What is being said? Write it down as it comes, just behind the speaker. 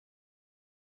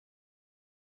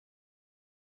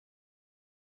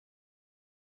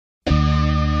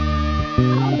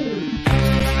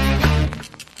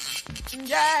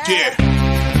Yeah.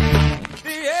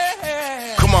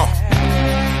 Come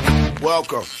on.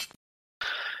 Welcome.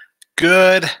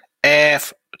 Good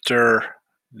afternoon.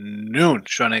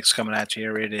 Sean Higgs coming at you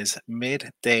here. It is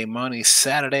Midday Money,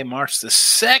 Saturday, March the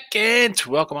 2nd.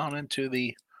 Welcome on into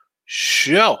the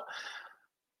show.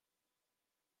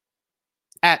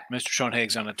 At Mr. Sean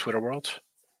Higgs on the Twitter world.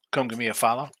 Come give me a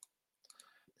follow.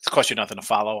 It costs you nothing to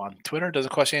follow on Twitter. It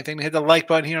doesn't cost you anything to hit the like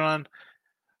button here on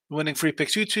Winning Free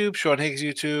Picks YouTube, Sean Higgs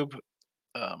YouTube.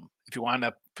 If you want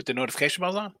to put the notification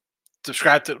bells on,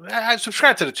 subscribe to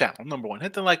the channel. Number one,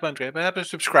 hit the like button, but have to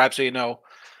subscribe so you know.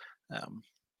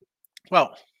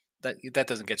 That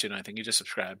doesn't get you anything. You just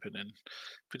subscribe and then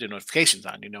put your notifications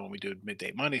on. You know when we do a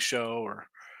midday money show or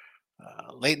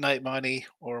late night money,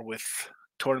 or with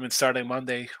tournament starting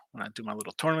Monday when I do my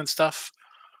little tournament stuff.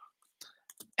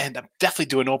 And I'm definitely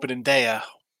doing opening day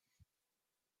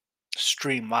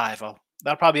stream live.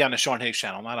 That'll probably be on the Sean Higgs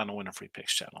channel, not on the Winning Free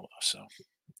Picks channel. So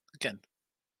again,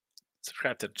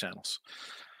 subscribe to the channels.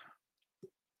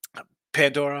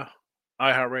 Pandora,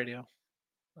 iHeartRadio,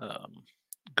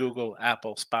 Google,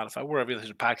 Apple, Spotify, wherever you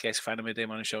listen to podcasts, you find the Midday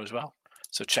Money Show as well.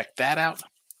 So check that out.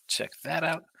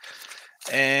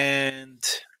 And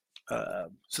so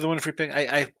the Winning Free Pick,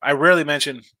 I rarely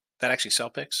mention that I actually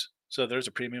sell picks. So there's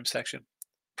a premium section.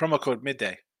 Promo code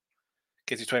Midday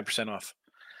gets you 20% off.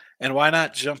 And why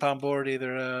not jump on board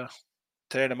either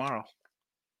today or tomorrow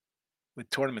with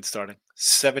tournament starting?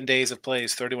 7 days of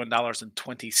plays,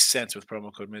 $31.20 with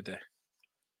promo code Midday.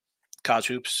 College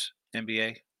hoops,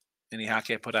 NBA, any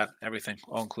hockey I put out, everything,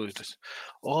 all inclusive.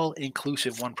 All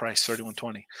inclusive, one price,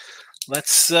 $31.20.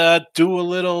 Let's do a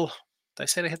little. Did I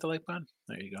say I hit the like button?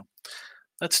 There you go.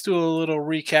 Let's do a little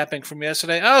recapping from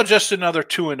yesterday. Oh, just another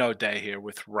 2-0 day here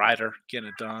with Ryder getting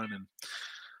it done and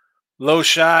Low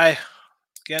Shy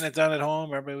getting it done at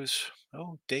home. Everybody was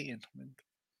Dayton.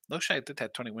 Low Shy did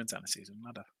have 20 wins on the season.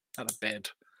 Not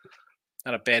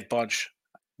a bad bunch.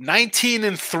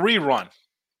 19-3 run.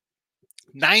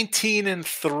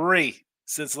 19-3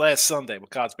 since last Sunday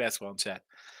with college basketball in chat.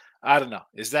 I don't know.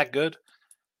 Is that good?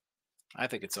 I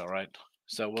think it's all right.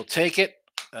 So we'll take it.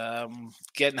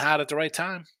 Getting hot at the right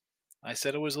time. I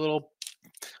said it was a little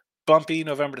bumpy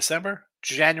November, December.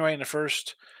 January and the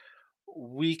first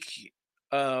week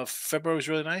of February was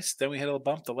really nice. Then we had a little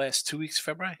bump the last 2 weeks of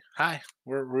February. Hi,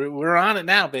 we're on it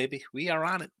now, baby. We are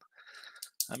on it.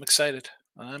 I'm excited.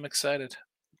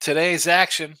 Today's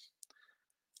action.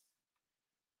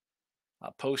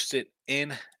 I'll post it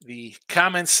in the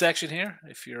comments section here.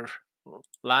 If you're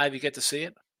live, you get to see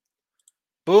it.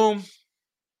 Boom.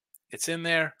 It's in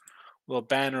there. We'll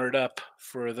banner it up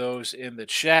for those in the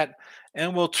chat,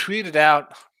 and we'll tweet it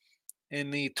out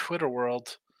in the Twitter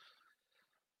world.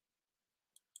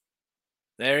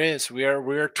 There it is. We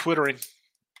are twittering.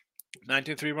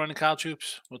 19-3 running college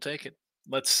hoops. We'll take it.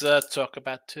 Let's talk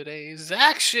about today's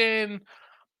action.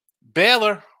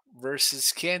 Baylor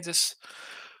versus Kansas.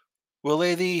 We'll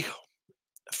lay the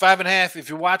 5.5. If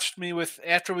you watched me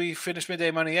after we finished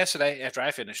Midday Money yesterday, after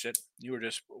I finished it, you were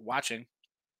just watching.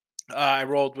 I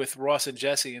rolled with Ross and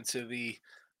Jesse into the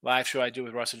live show I do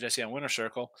with Ross and Jesse on Winner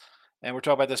Circle, and we're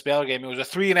talking about this Baylor game. It was a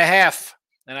 3.5,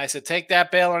 and I said, take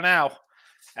that Baylor now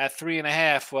at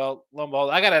 3.5. Well, lo and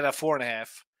behold, I got it at 4.5,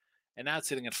 and now it's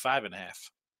sitting at 5.5.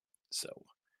 So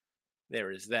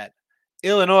there is that.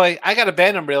 Illinois, I got a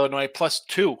bad number, Illinois,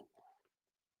 +2.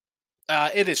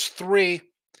 It is 3.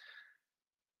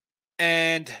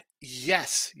 And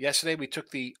yes, yesterday we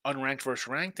took the unranked versus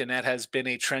ranked, and that has been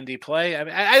a trendy play. I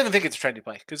mean, I don't think it's a trendy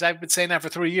play because I've been saying that for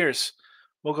 3 years.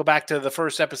 We'll go back to the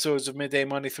first episodes of Midday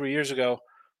Money 3 years ago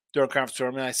during conference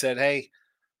tournament. I said, hey,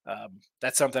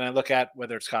 that's something I look at,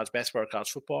 whether it's college basketball or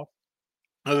college football.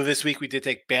 Although this week we did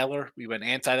take Baylor. We went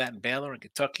anti that in Baylor and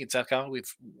Kentucky and South Carolina.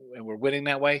 And we're winning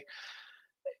that way.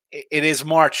 It is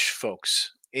March,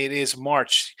 folks. It is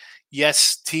March.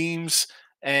 Yes, teams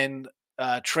and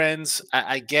trends.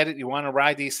 I get it. You want to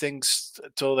ride these things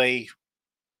till they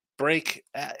break.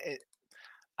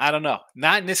 I don't know.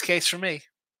 Not in this case for me.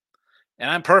 And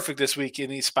I'm perfect this week in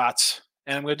these spots.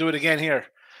 And I'm going to do it again here.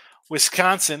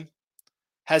 Wisconsin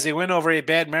has a win over a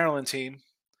bad Maryland team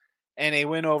and a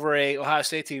win over a Ohio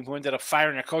State team who ended up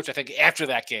firing their coach, I think, after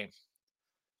that game.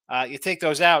 You take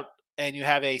those out and you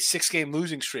have a 6-game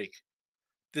losing streak.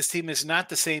 This team is not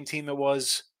the same team it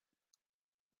was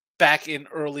back in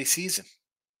early season.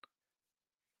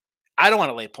 I don't want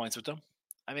to lay points with them.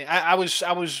 I mean, I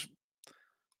was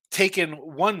taking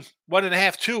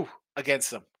 1.5, 2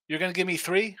 against them. You're going to give me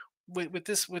 3 with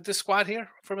this squad here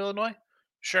from Illinois?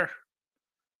 Sure.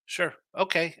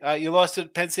 Okay. You lost to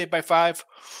Penn State by 5.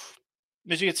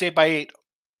 Michigan State by 8.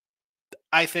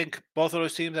 I think both of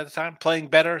those teams at the time playing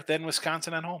better than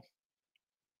Wisconsin at home.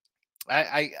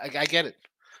 I get it.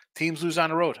 Teams lose on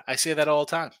the road. I say that all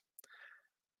the time.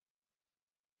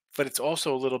 But it's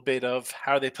also a little bit of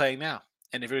how are they playing now.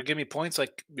 And if you're giving me points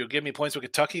like you're giving me points with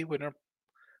Kentucky when they're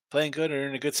playing good or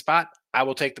in a good spot, I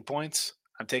will take the points.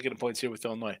 I'm taking the points here with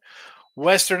Illinois.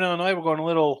 Western Illinois, we're going a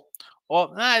little.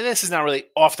 Well, this is not really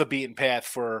off the beaten path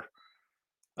for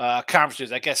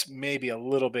conferences. I guess maybe a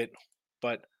little bit,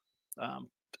 but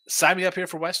sign me up here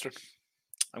for Western.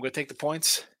 I'm going to take the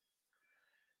points.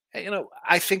 Hey,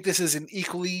 I think this is an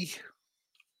equally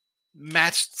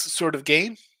matched sort of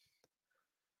game.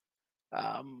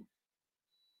 I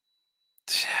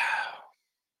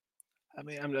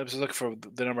mean, I'm just looking for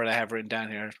the number that I have written down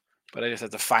here, but I just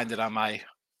have to find it on my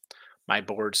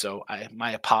board. So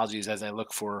my apologies as I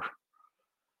look for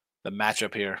the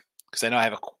matchup here because I know I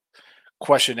have a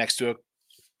question next to it,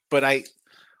 but I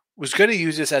was going to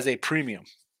use this as a premium.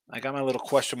 I got my little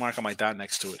question mark on my dot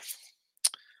next to it,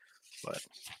 but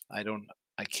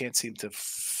I can't seem to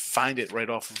find it right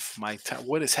off of my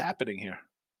what is happening here?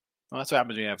 Well, that's what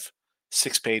happens when you have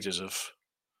 6 pages of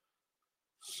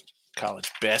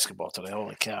college basketball today.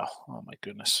 Holy cow. Oh, my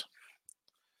goodness.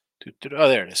 Oh,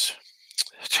 there it is.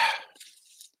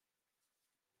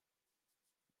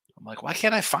 I'm like, why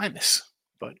can't I find this?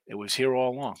 But it was here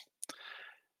all along.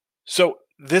 So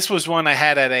this was one I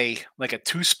had at a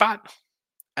 2 spot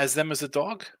as them as a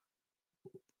dog.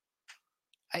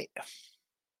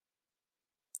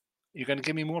 You're going to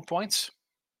give me more points?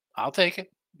 I'll take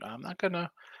it. I'm not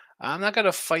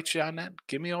gonna fight you on that.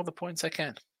 Give me all the points I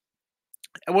can.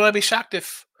 And will I be shocked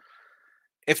if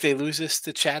they lose this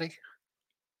to Chatty?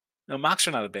 No, Mocs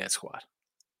are not a bad squad,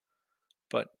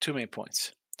 but too many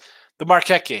points. The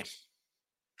Marquette game.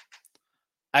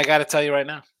 I got to tell you right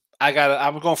now.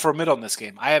 I'm going for a middle in this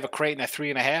game. I have a Creighton at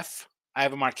 3.5. I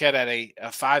have a Marquette at a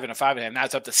 5 and a 5.5. Now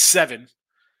it's up to 7.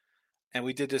 And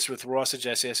we did this with Ross and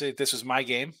Jesse. I said this was my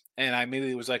game, and I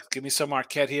immediately was like, "Give me some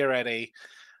Marquette here at a."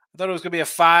 I thought it was going to be a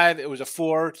 5. It was a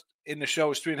 4. In the show, it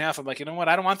was 3.5. I'm like, you know what?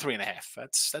 I don't want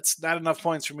 3.5. That's not enough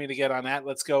points for me to get on that.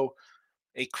 Let's go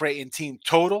a Creighton team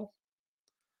total.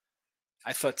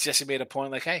 I thought Jesse made a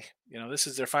point like, hey, this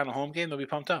is their final home game. They'll be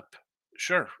pumped up.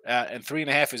 Sure. And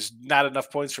 3.5 is not enough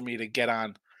points for me to get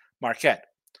on Marquette.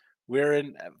 We're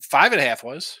in 5.5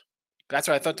 was. That's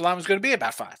what I thought the line was going to be,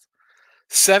 about 5.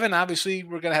 7, obviously,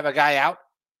 we're going to have a guy out.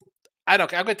 I don't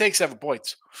care. I'm going to take 7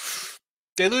 points.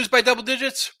 They lose by double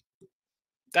digits.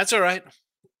 That's all right.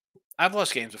 I've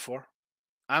lost games before.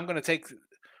 I'm going to take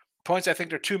points. I think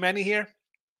there are too many here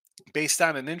based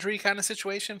on an injury kind of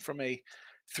situation from a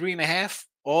 3.5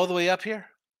 all the way up here.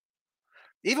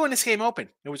 Even when this game opened,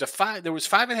 there was 5. There was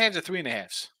 5.5 to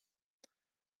 3.5.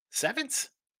 7s?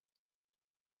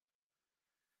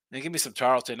 Now give me some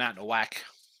Tarleton, not in a whack.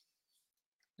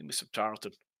 Give me some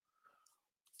Tarleton.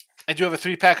 I do have a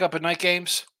 3-pack up at night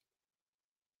games.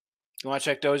 You want to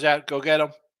check those out? Go get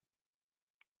them.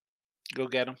 Go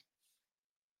get them.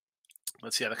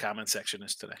 Let's see how the comment section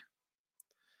is today.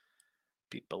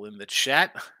 People in the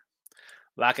chat.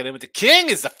 Locking in with the King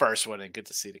is the first one, and good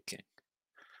to see the King.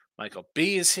 Michael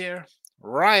B is here.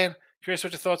 Ryan, curious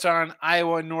what your thoughts are on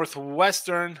Iowa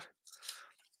Northwestern.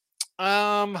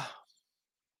 I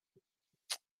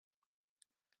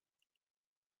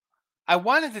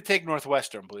wanted to take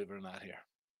Northwestern, believe it or not, here.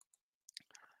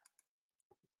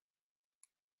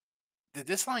 Did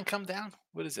this line come down?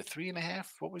 What is it, 3.5?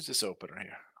 What was this opener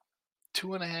here?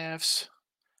 2.5s.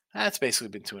 That's basically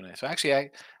been 2.5. So actually,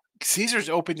 Caesars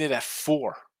opened it at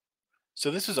 4. So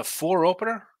this is a 4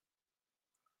 opener.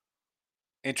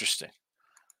 Interesting.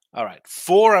 All right,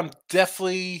 4. I'm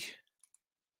definitely.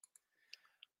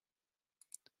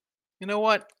 You know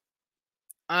what?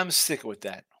 I'm sticking with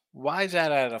that. Why is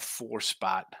that at a 4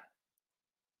 spot?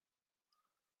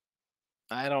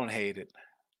 I don't hate it.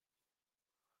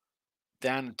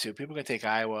 Down to 2. People can take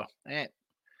Iowa.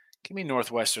 Give me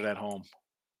Northwestern at home.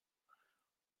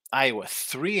 Iowa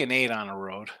 3-8 on the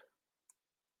road.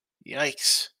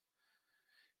 Yikes.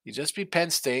 You just beat Penn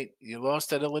State. You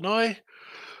lost at Illinois.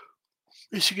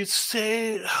 Michigan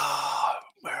State.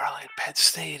 Maryland, Penn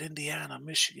State, Indiana,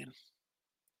 Michigan.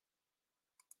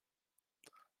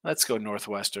 Let's go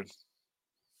Northwestern.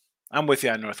 I'm with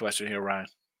you on Northwestern here, Ryan.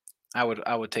 I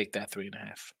would take that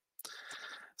 3.5.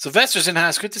 Sylvester's in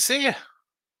house. Good to see you.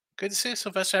 Good to see you,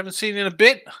 Sylvester. I haven't seen you in a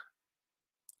bit.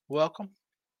 Welcome.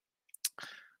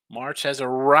 March has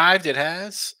arrived. It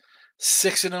has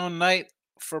 6-0 night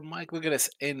for Mike. Look at us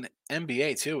in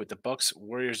NBA too with the Bucks,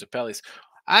 Warriors, the Pellies.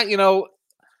 I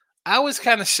was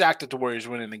kind of shocked at the Warriors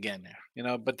winning again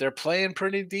there, but they're playing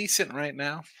pretty decent right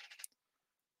now.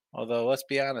 Although, let's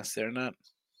be honest, they're not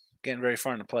getting very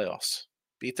far in the playoffs.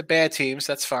 Beat the bad teams.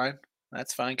 That's fine.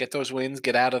 That's fine. Get those wins.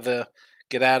 Get out of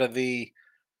the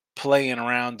playing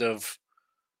around of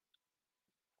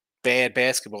bad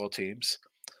basketball teams.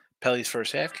 Pelly's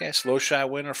first half cast. Low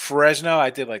shot winner. Fresno. I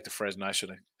did like the Fresno. I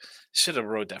should have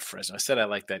wrote that Fresno. I said I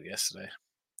liked that yesterday.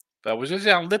 But I was just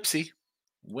on Lipsy.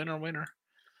 Winner, winner.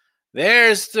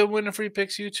 There's the Winning Free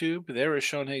Picks YouTube. There is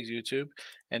Sean Higgs YouTube.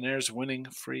 And there's Winning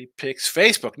Free Picks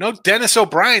Facebook. No Dennis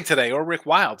O'Brien today or Rick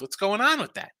Wild. What's going on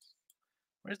with that?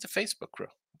 Where's the Facebook crew?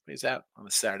 He's out on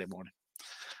a Saturday morning.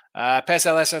 Passed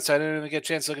out last night, so I didn't even get a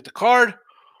chance to look at the card.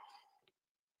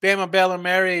 Bama Baylor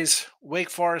Marys, Wake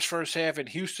Forest first half, and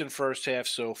Houston first half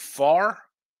so far.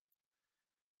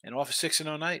 And off a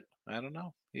 6-0 night. I don't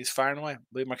know. He's firing away.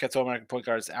 Lee Marquette's All-American point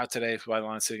guard is out today by the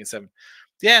line sitting at 7.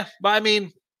 Yeah, but I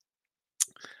mean,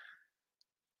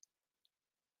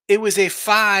 it was a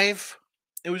 5.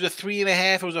 It was a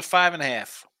 3.5. It was a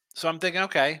 5.5. So I'm thinking,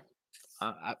 okay,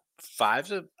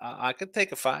 I could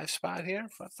take a 5 spot here,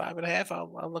 5.5.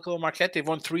 I'll look a little Marquette. They've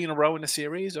won 3 in a row in the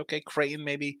series. Okay, Creighton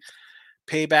maybe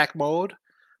payback mode,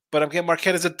 but I'm getting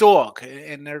Marquette as a dog,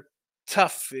 and they're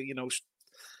tough.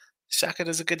 Shaka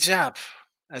does a good job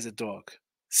as a dog.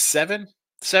 7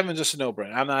 just a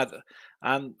no-brainer.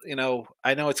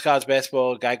 I know it's college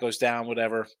basketball. Guy goes down,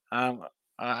 whatever.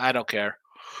 I don't care.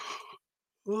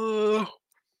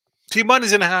 Team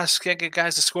Money's in the house. Can't get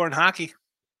guys to score in hockey.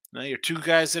 No, your 2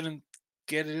 guys didn't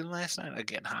get it in last night.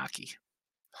 Again, hockey.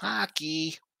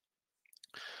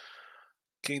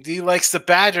 King D likes the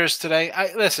Badgers today.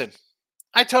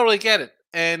 I totally get it.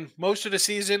 And most of the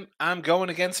season, I'm going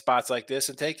against spots like this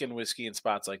and taking whiskey in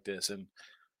spots like this. And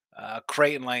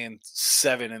Creighton laying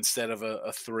 7 instead of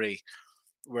a 3,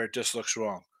 where it just looks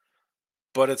wrong.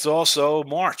 But it's also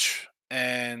March.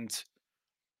 And,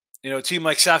 a team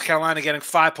like South Carolina getting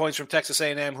 5 points from Texas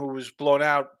A&M, who was blown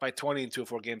out by 20 in 2 or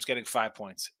 4 games, getting 5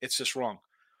 points. It's just wrong.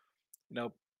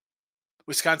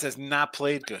 Wisconsin has not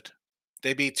played good.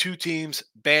 They beat 2 teams,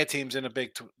 bad teams in a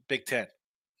Big Ten.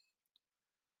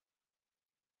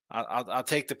 I'll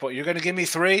take the point. You're going to give me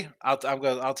 3.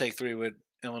 I'll take 3 with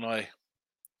Illinois.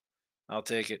 I'll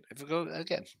take it. If we go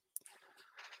again,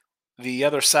 the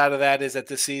other side of that is that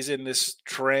this season, this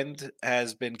trend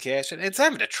has been cashed. It's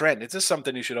not even a trend. It's just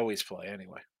something you should always play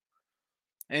anyway.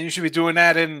 And you should be doing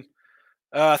that in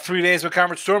 3 days when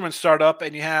conference tournaments start up,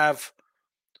 and you have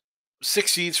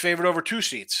 6 seeds favored over 2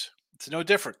 seeds. It's no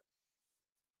different.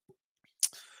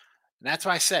 And that's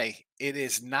why I say it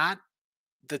is not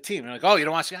the team. You're like, oh, you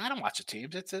don't watch? I don't watch the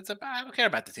teams. I don't care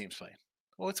about the teams playing.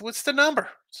 Well, what's the number?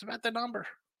 It's about the number.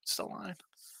 It's the line.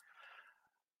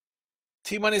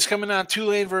 T-Money's coming on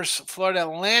Tulane versus Florida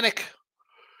Atlantic.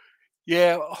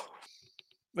 Yeah.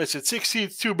 Listen, 16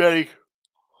 is too many.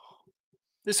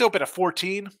 This opened at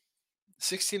 14.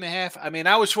 16.5. I mean,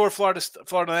 I was for Florida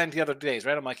Atlantic the other days,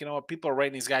 right? I'm like, what? People are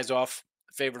writing these guys off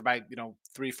favored by,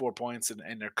 3-4 points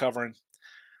and they're covering.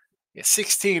 Yeah,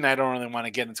 16, I don't really want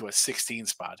to get into a 16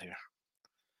 spot here.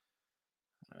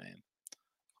 I mean,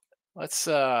 let's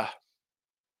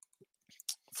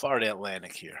Florida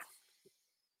Atlantic here.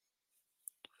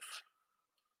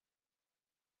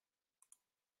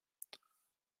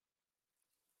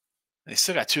 They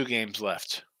still got 2 games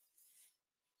left.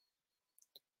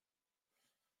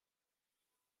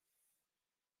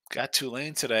 Got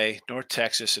Tulane today, North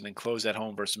Texas, and then closed at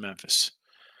home versus Memphis.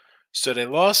 So they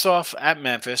lost off at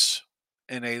Memphis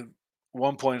in a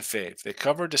 1-point fave. They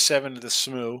covered the 7 of the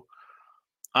SMU.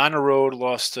 On the road,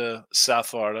 lost to South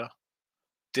Florida.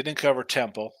 Didn't cover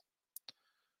Temple.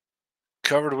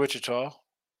 Covered Wichita.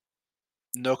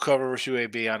 No cover versus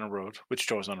UAB on the road.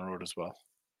 Wichita was on the road as well.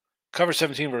 Covered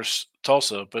 17 versus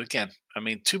Tulsa, but again,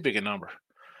 too big a number.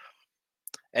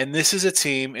 And this is a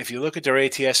team, if you look at their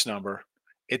ATS number,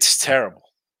 it's terrible.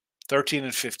 13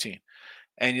 and 15.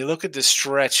 And you look at the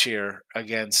stretch here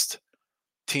against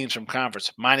teams from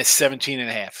conference, minus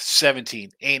 17.5,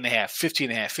 17, 8.5,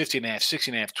 15.5, 15.5,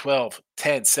 16.5, 12,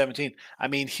 10, 17.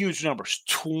 Huge numbers,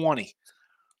 20.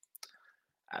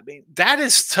 That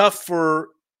is tough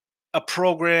for a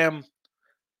program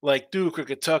like Duke or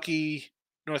Kentucky,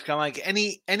 North Carolina,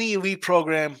 any elite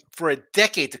program for a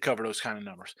decade to cover those kind of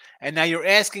numbers. And now you're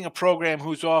asking a program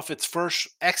who's off its first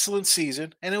excellent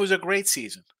season, and it was a great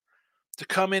season, to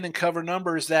come in and cover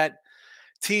numbers that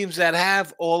teams that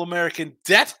have All-American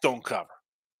depth don't cover.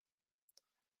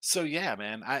 So, yeah,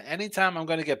 man, anytime I'm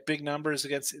going to get big numbers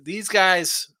against these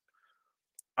guys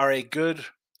are a good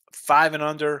 5 and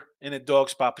under in a dog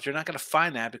spot, but you're not going to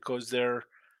find that because they're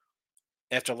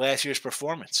after last year's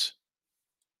performance.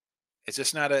 It's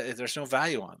just not there's no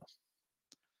value on them.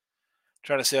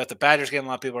 Trying to say out the Badgers game. A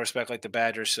lot of people respect like the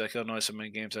Badgers, like Illinois, so many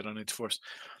games I don't need to force.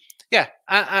 Yeah,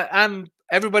 I'm.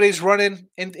 Everybody's running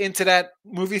into that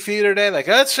movie theater today. Like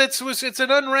it's an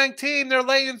unranked team. They're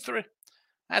laying 3.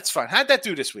 That's fine. How'd that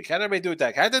do this week? How'd everybody do with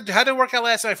that? How'd it work out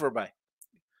last night for everybody?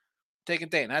 Taking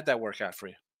Dane. How'd that work out for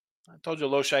you? I told you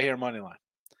low shot here money line.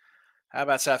 How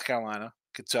about South Carolina,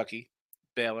 Kentucky,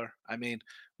 Baylor? I mean,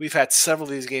 we've had several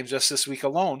of these games just this week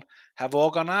alone have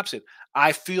all gone opposite.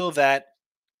 I feel that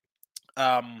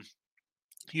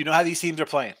you know how these teams are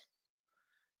playing.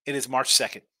 It is March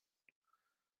 2nd.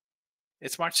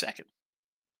 It's March 2nd.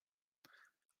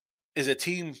 Is a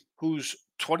team who's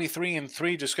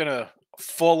 23-3 just going to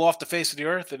fall off the face of the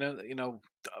earth? And,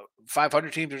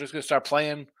 500 teams are just going to start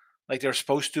playing like they're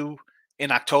supposed to in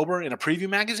October in a preview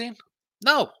magazine?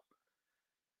 No.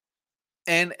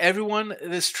 And everyone,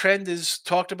 this trend is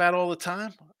talked about all the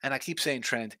time. And I keep saying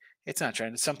trend. It's not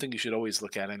trend. It's something you should always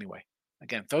look at anyway.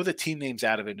 Again, throw the team names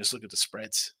out of it and just look at the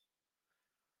spreads.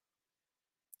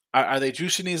 Are they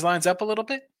juicing these lines up a little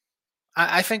bit?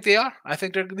 I think they are. I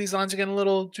think these lines are getting a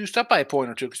little juiced up by a point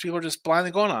or two because people are just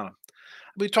blindly going on them.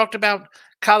 We talked about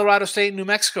Colorado State and New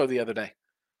Mexico the other day.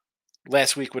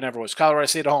 Last week, whenever it was. Colorado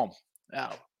State at home.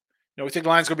 Now, we think the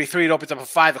line's going to be 3. It opens up at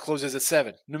 5. It closes at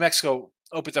 7. New Mexico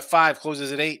opens at 5.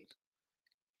 Closes at 8.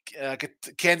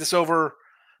 Kansas over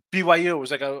BYU. It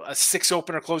was like a 6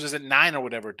 opener. Closes at 9 or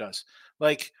whatever it does.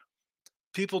 Like,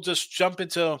 people just jump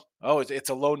into, it's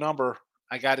a low number.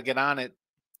 I got to get on it.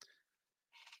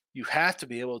 You have to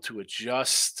be able to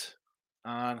adjust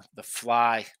on the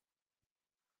fly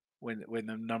when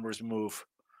the numbers move.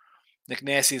 Nick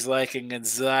Nasty's liking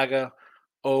Gonzaga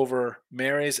over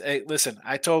Mary's. Hey, listen,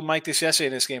 I told Mike this yesterday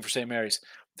in this game for St. Mary's.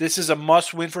 This is a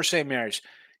must-win for St. Mary's.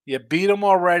 You beat them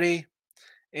already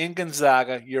in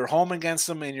Gonzaga. You're home against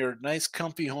them in your nice,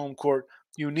 comfy home court.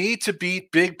 You need to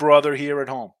beat Big Brother here at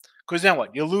home. Because then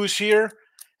what? You lose here,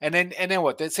 and then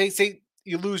what? Say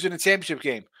you lose in a championship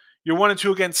game. You're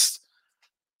 1-2 against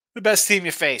the best team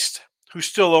you faced, who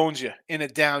still owns you in a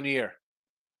down year.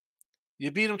 You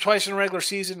beat them twice in the regular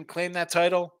season and claim that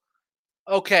title.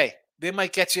 Okay, they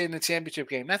might get you in the championship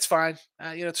game. That's fine.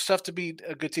 It's tough to beat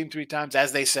a good team 3 times,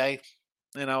 as they say.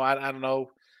 I don't know.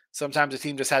 Sometimes the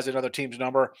team just has another team's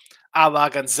number. A la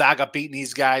Gonzaga beating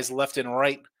these guys left and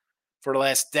right for the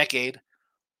last decade.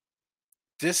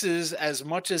 This is as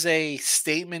much as a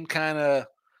statement kind of,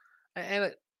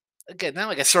 and again, not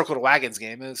like a circle the wagons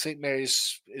game. St.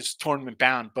 Mary's is tournament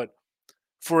bound, but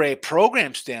for a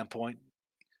program standpoint,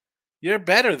 you're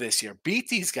better this year. Beat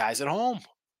these guys at home.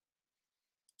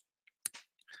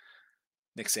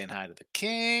 Nick saying hi to the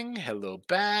King. Hello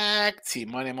back.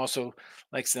 Team Money. I'm also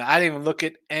I didn't even look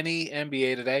at any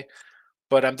NBA today,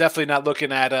 but I'm definitely not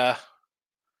looking at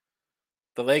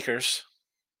the Lakers.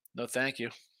 No, thank you.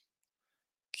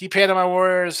 Keep hating my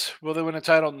Warriors. Will they win a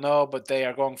title? No, but they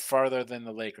are going farther than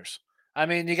the Lakers. I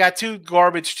mean, you got 2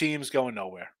 garbage teams going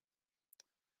nowhere.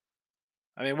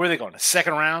 I mean, where are they going? The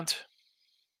second round?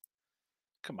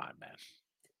 Come on, man.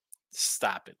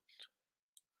 Stop it.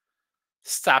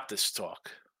 Stop this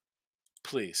talk.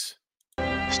 Please.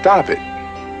 Stop it.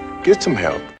 Get some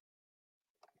help.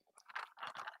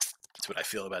 That's what I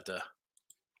feel about the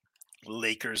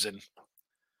Lakers and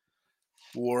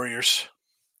Warriors.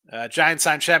 Giants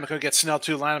signed Chapman. Could get Snell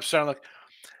too. Lineup starting to look.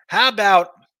 How about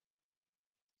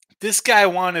this guy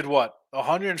wanted what?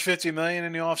 $150 million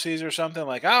in the offseason or something?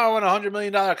 Like, I want a $100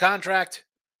 million contract.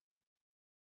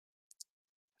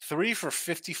 3 for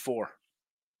 $54.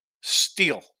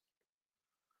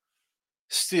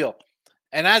 Steal.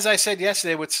 And as I said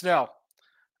yesterday with Snell,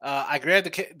 I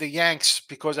grabbed the Yanks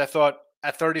because I thought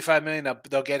at $35 million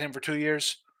they'll get him for 2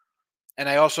 years. And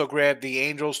I also grabbed the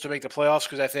Angels to make the playoffs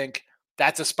because I think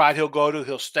that's a spot he'll go to.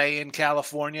 He'll stay in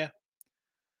California.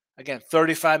 Again,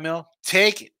 $35 million.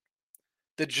 Take it.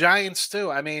 The Giants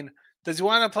too. I mean, does he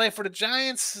want to play for the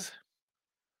Giants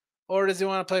or does he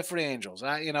want to play for the Angels?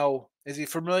 Is he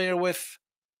familiar with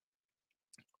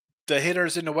the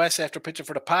hitters in the West after pitching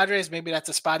for the Padres? Maybe that's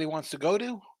a spot he wants to go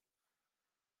to.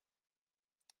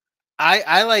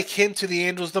 I like him to the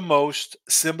Angels the most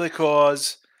simply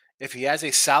because if he has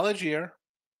a solid year,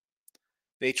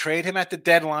 they trade him at the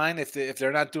deadline if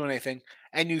they're not doing anything,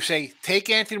 and you say,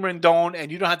 take Anthony Rendon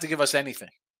and you don't have to give us anything.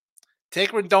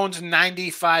 Take Rendon's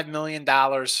 $95 million.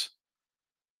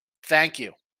 Thank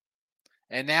you.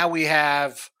 And now we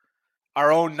have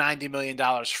our own $90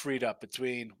 million freed up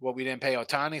between what we didn't pay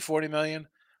Ohtani, $40 million,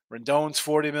 Rendon's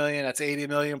 $40 million, that's $80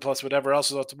 million plus whatever else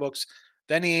is off the books.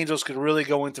 Then the Angels could really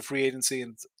go into free agency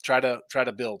and try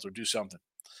to build or do something.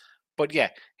 But yeah,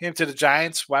 him to the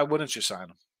Giants, why wouldn't you sign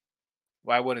him?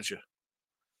 Why wouldn't you?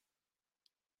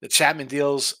 The Chapman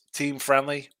deal's team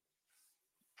friendly.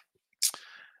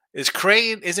 Isn't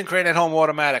Creighton at home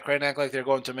automatic? Creighton act like they're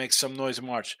going to make some noise in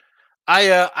March.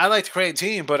 I like the Creighton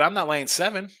team, but I'm not laying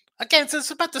 7. Again,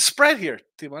 it's about the spread here.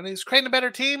 Is Creighton a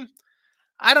better team?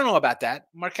 I don't know about that.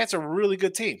 Marquette's a really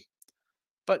good team,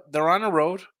 but they're on the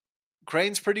road.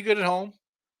 Creighton's pretty good at home.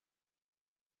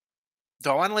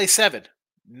 Do I want to lay 7?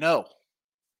 No.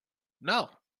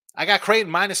 I got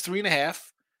Creighton minus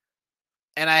 3.5,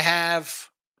 and I have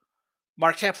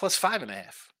Marquette plus 5.5.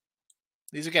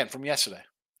 These again from yesterday.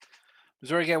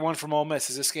 Missouri getting 1 from Ole Miss.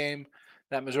 Is this game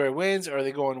that Missouri wins, or are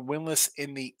they going winless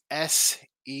in the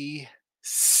SEC?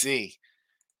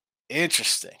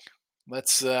 Interesting.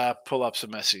 Let's pull up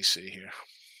some SEC here.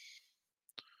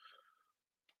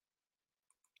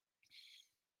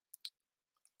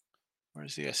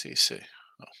 Where's the SEC?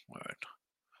 Oh, all right.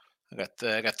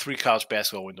 I got 3 college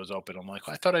basketball windows open. I'm like,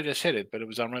 I thought I just hit it, but it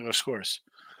was on regular scores.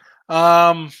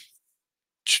 I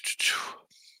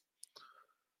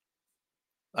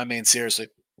mean, seriously,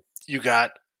 you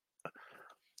got.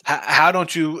 How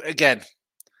don't you again?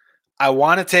 I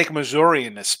want to take Missouri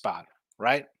in this spot,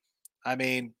 right? I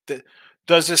mean,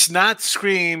 does this not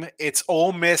scream it's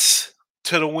Ole Miss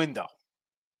to the window?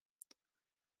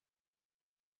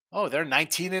 Oh, they're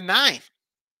 19-9.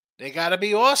 They got to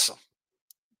be awesome.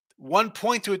 1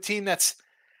 point to a team that's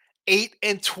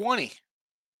 8-20.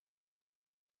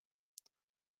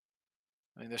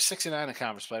 I mean, they're 6-9 in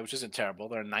conference play, which isn't terrible.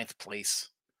 They're in 9th place.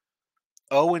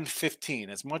 0-15.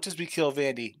 As much as we kill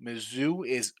Vandy, Mizzou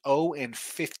is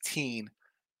 0-15,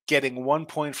 getting 1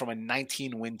 point from a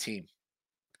 19-win team.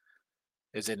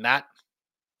 Is it not?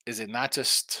 Is it not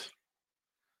just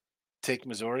take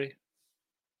Missouri?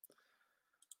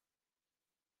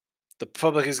 The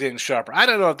public is getting sharper. I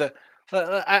don't know if the.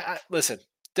 Listen,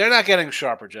 they're not getting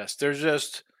sharper, Jess. They're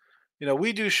just,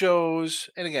 we do shows,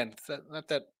 and again, not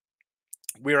that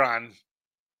we're on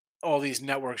all these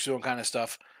networks doing kind of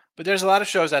stuff, but there's a lot of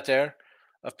shows out there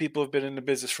of people who've been in the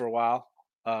business for a while.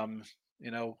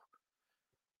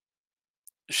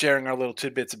 Sharing our little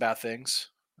tidbits about things.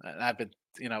 And I've been,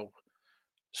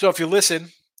 so if you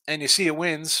listen and you see it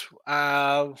wins,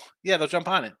 they'll jump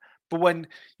on it. But when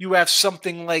you have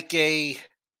something like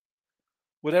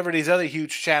whatever these other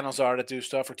huge channels are that do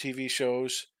stuff or TV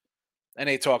shows, and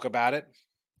they talk about it,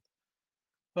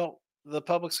 well, the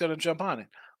public's going to jump on it.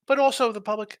 But also the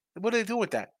public, what do they do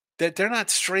with that? They're not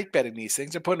straight betting these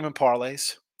things. They're putting them in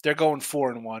parlays. They're going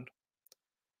 4-1,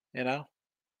 And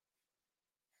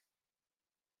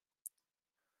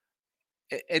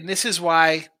this is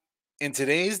why in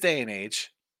today's day and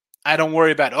age, I don't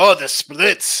worry about the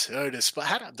splits. The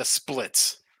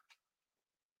splits.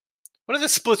 What are the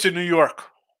splits in New York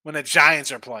when the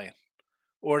Giants are playing,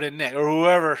 or the Knicks, or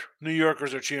whoever New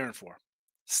Yorkers are cheering for?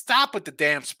 Stop with the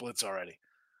damn splits already.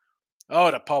 Oh,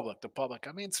 the public.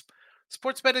 I mean,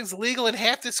 sports betting's legal in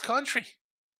half this country,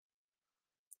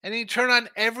 and you turn on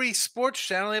every sports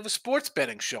channel, they have a sports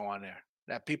betting show on there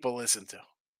that people listen to.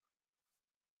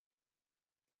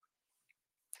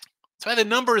 That's why the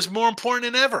number is more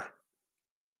important than ever.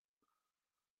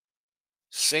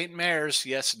 St. Mary's,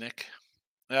 yes, Nick.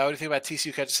 What do you think about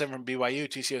TCU catching 7 from BYU?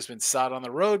 TCU has been solid on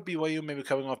the road. BYU maybe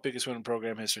coming off biggest win in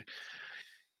program history.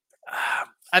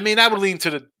 I mean, I would lean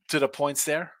to the points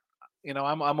there.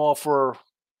 I'm all for,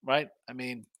 right. I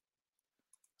mean,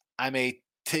 I may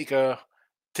take a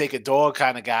dog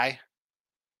kind of guy.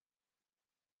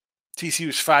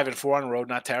 TCU's 5-4 on the road,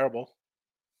 not terrible.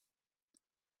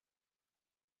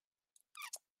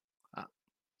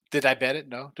 Did I bet it?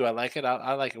 No. Do I like it?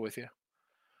 I like it with you.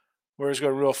 Warriors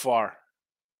going real far.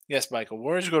 Yes, Michael.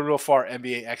 Warriors going real far.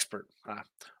 NBA expert.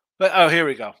 But here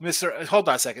we go, Mister. Hold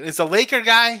on a second. Is the Laker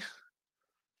guy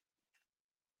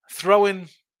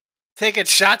taking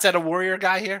shots at a Warrior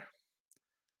guy here?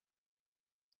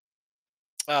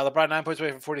 LeBron 9 points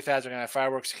away from 40,000. We're gonna have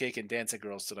fireworks, cake, and dancing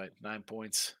girls tonight. 9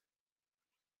 points.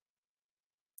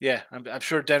 Yeah, I'm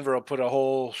sure Denver will put a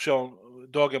whole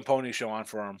dog and pony show on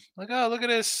for him. Like, oh, look at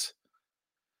this.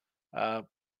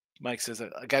 Mike says,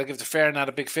 I got to give it to Fair, not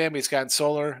a big fan, but he's gotten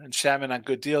Solar and Chapman on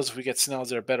good deals. If we get Snell,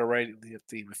 they're a better rate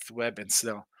with Webb and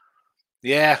Snell.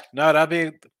 Yeah, no, that'll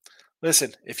be.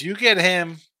 Listen, if you get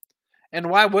him,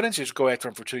 and why wouldn't you just go after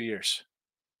him for 2 years?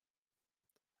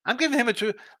 I'm giving him a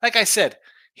 2. Like I said,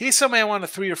 he's somebody I want a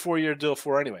 3 or 4 year deal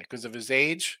for anyway because of his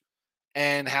age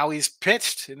and how he's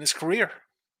pitched in his career.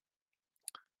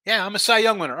 Yeah, I'm a Cy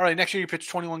Young winner. All right, next year you pitch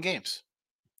 21 games.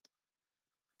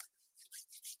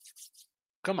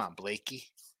 Come on, Blakey.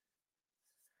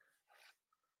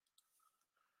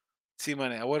 See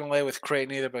money. I wouldn't lay with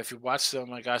Creighton either, but if you watch them, oh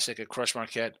my gosh, they could crush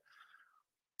Marquette.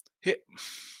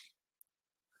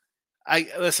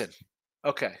 Listen.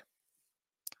 Okay,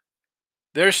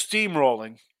 they're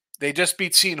steamrolling. They just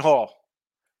beat Seton Hall,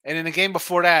 and in the game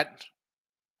before that,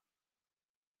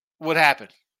 what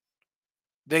happened?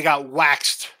 They got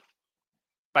waxed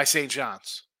by St.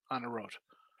 John's on the road.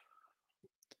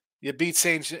 You beat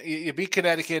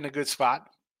Connecticut in a good spot.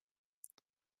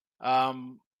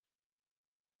 Um,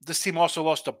 this team also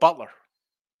lost to Butler.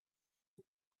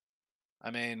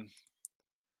 I mean,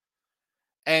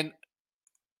 and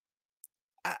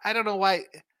I don't know why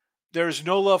there's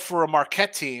no love for a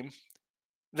Marquette team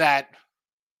that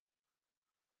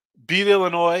beat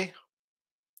Illinois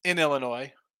in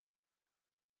Illinois,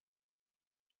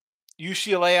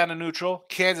 UCLA on a neutral,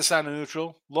 Kansas on a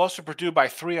neutral, lost to Purdue by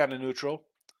 3 on a neutral,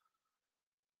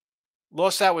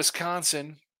 lost at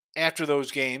Wisconsin after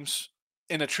those games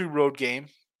in a true road game,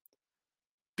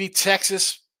 beat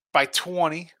Texas by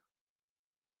 20.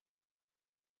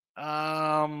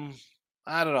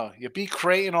 I don't know. You beat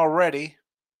Creighton already.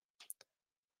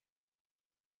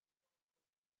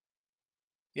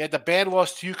 You had the bad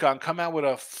loss to UConn, come out with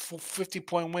a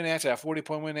 50-point win after that,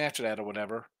 40-point win after that, or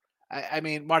whatever. I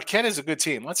mean, Marquette is a good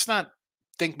team. Let's not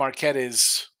think Marquette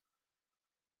is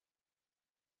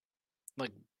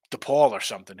like DePaul or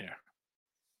something here.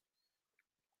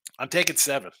 I'm taking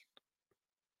 7.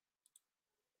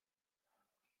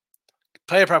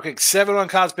 Player prop kick 7 on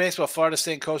college baseball. Florida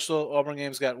State and Coastal Auburn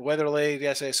games got weather laid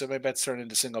yesterday, so my bets turned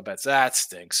into single bets. That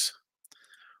stinks.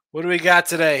 What do we got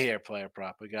today here, player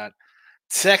prop? We got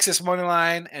Texas money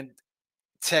line and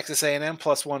Texas A&M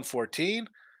plus 114.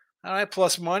 All right,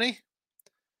 plus money.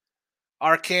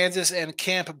 Arkansas and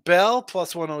Camp Bell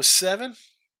plus 107.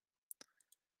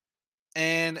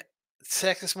 And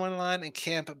Texas money line and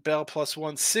Camp Bell plus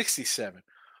 167.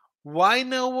 Why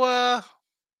no?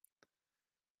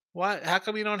 Why? How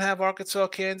come you don't have Arkansas,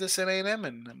 Kansas, and A&M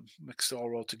and mixed all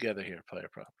rolled together here, player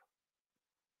prop?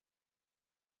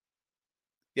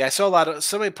 Yeah, I saw a lot of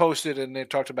somebody posted and they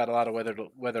talked about a lot of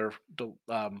weather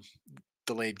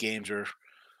delayed games or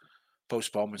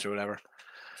postponements or whatever.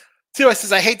 T.Y.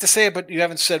 says, I hate to say it, but you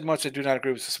haven't said much. I do not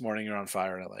agree with this morning. You're on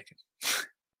fire, and I like it.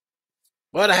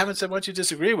 What? I haven't said much you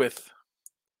disagree with.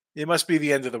 It must be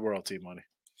the end of the world, T-Money.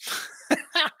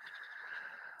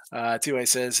 T.Y.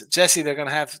 says, Jesse, they're going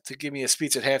to have to give me a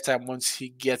speech at halftime once he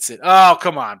gets it. Oh,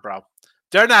 come on, bro.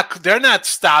 They're not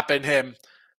stopping him.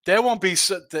 There won't be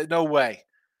no way.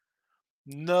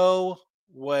 No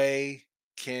way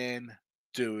can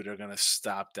dude are going to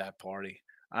stop that party.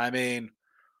 I mean,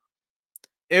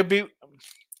 it'd be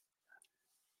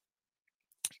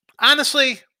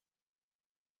honestly,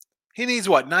 he needs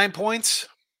what, 9 points?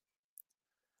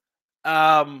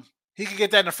 He could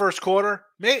get that in the first quarter.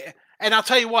 And I'll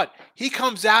tell you what, he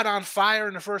comes out on fire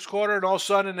in the first quarter, and all of a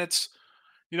sudden it's,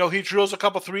 he drills a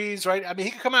couple threes, right? I mean,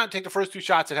 he could come out and take the first 2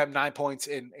 shots and have 9 points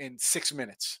in 6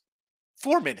 minutes,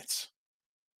 4 minutes.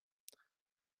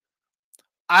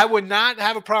 I would not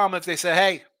have a problem if they said,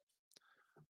 hey,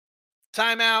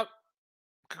 timeout,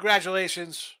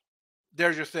 congratulations,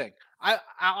 there's your thing.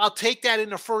 I'll take that in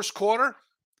the first quarter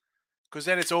because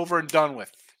then it's over and done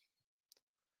with.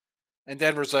 And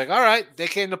Denver's like, all right, they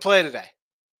came to play today.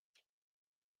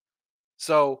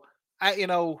 So,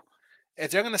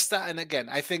 if they're going to stop, and again,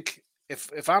 I think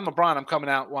if I'm LeBron, I'm coming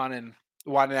out wanting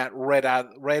that right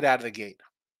out of the gate.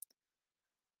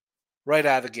 Right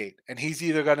out of the gate. And he's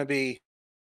either going to be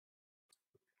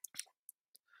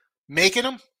making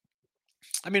them.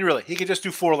 I mean, really, he could just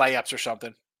do 4 layups or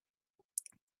something.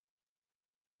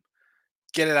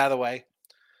 Get it out of the way.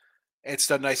 It's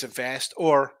done nice and fast.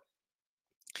 Or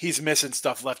he's missing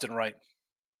stuff left and right.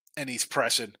 And he's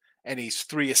pressing. And he's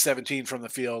 3 of 17 from the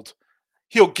field.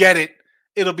 He'll get it.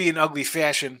 It'll be an ugly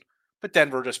fashion. But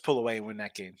Denver just pull away and win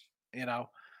that game.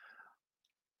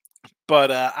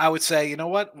 But I would say, you know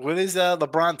what? What is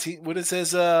LeBron team? What is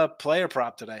his player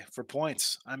prop today for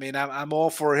points? I mean, I'm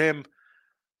all for him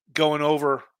going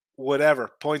over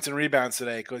whatever points and rebounds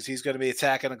today because he's going to be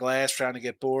attacking the glass, trying to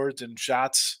get boards and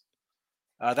shots.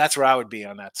 That's where I would be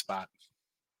on that spot.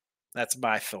 That's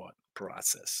my thought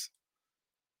process.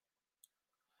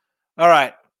 All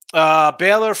right.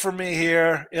 Baylor for me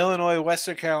here. Illinois,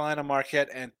 Western Carolina, Marquette,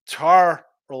 and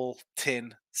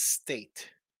Tarleton State.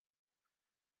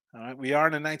 All right, we are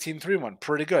in a 19-3-1.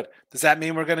 Pretty good. Does that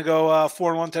mean we're going to go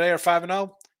 4-1 today or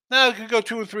 5-0? No, we could go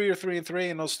 2-3 or 3-3,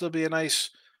 and it'll still be a nice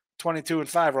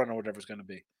 22-5 run or whatever it's going to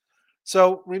be.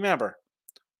 So remember,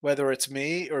 whether it's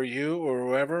me or you or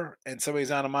whoever, and somebody's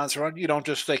on a monster run, you don't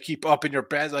just keep up in your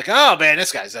bed like, oh man,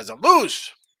 this guy doesn't lose.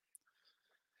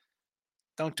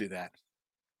 Don't do that.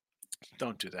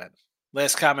 Don't do that.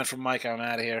 Last comment from Mike. I'm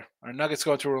out of here. Our Nuggets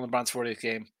go to LeBron's 40th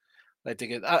game. I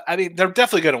think I mean, they're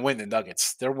definitely going to win the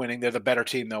Nuggets. They're winning. They're the better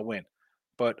team. They'll win.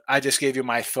 But I just gave you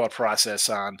my thought process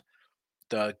on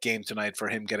the game tonight for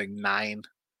him getting 9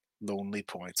 lonely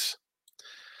points.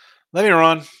 Let me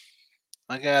run.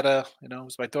 I got it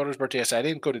was my daughter's birthday yesterday. I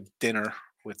didn't go to dinner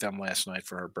with them last night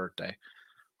for her birthday.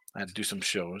 I had to do some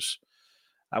shows.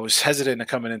 I was hesitant to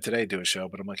come in today do a show,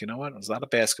 but I'm like, you know what? It was a lot of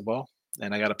basketball,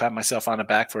 and I got to pat myself on the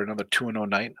back for another 2-0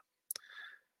 night.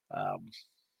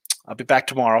 I'll be back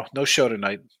tomorrow. No show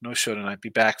tonight. No show tonight. Be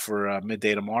back for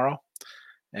midday tomorrow,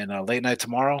 and late night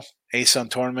tomorrow. ASUN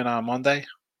tournament on Monday.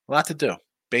 A lot to do.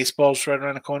 Baseball's right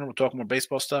around the corner. We'll talk more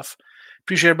baseball stuff.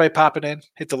 Appreciate everybody popping in.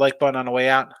 Hit the like button on the way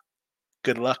out.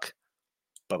 Good luck.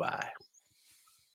 Bye-bye.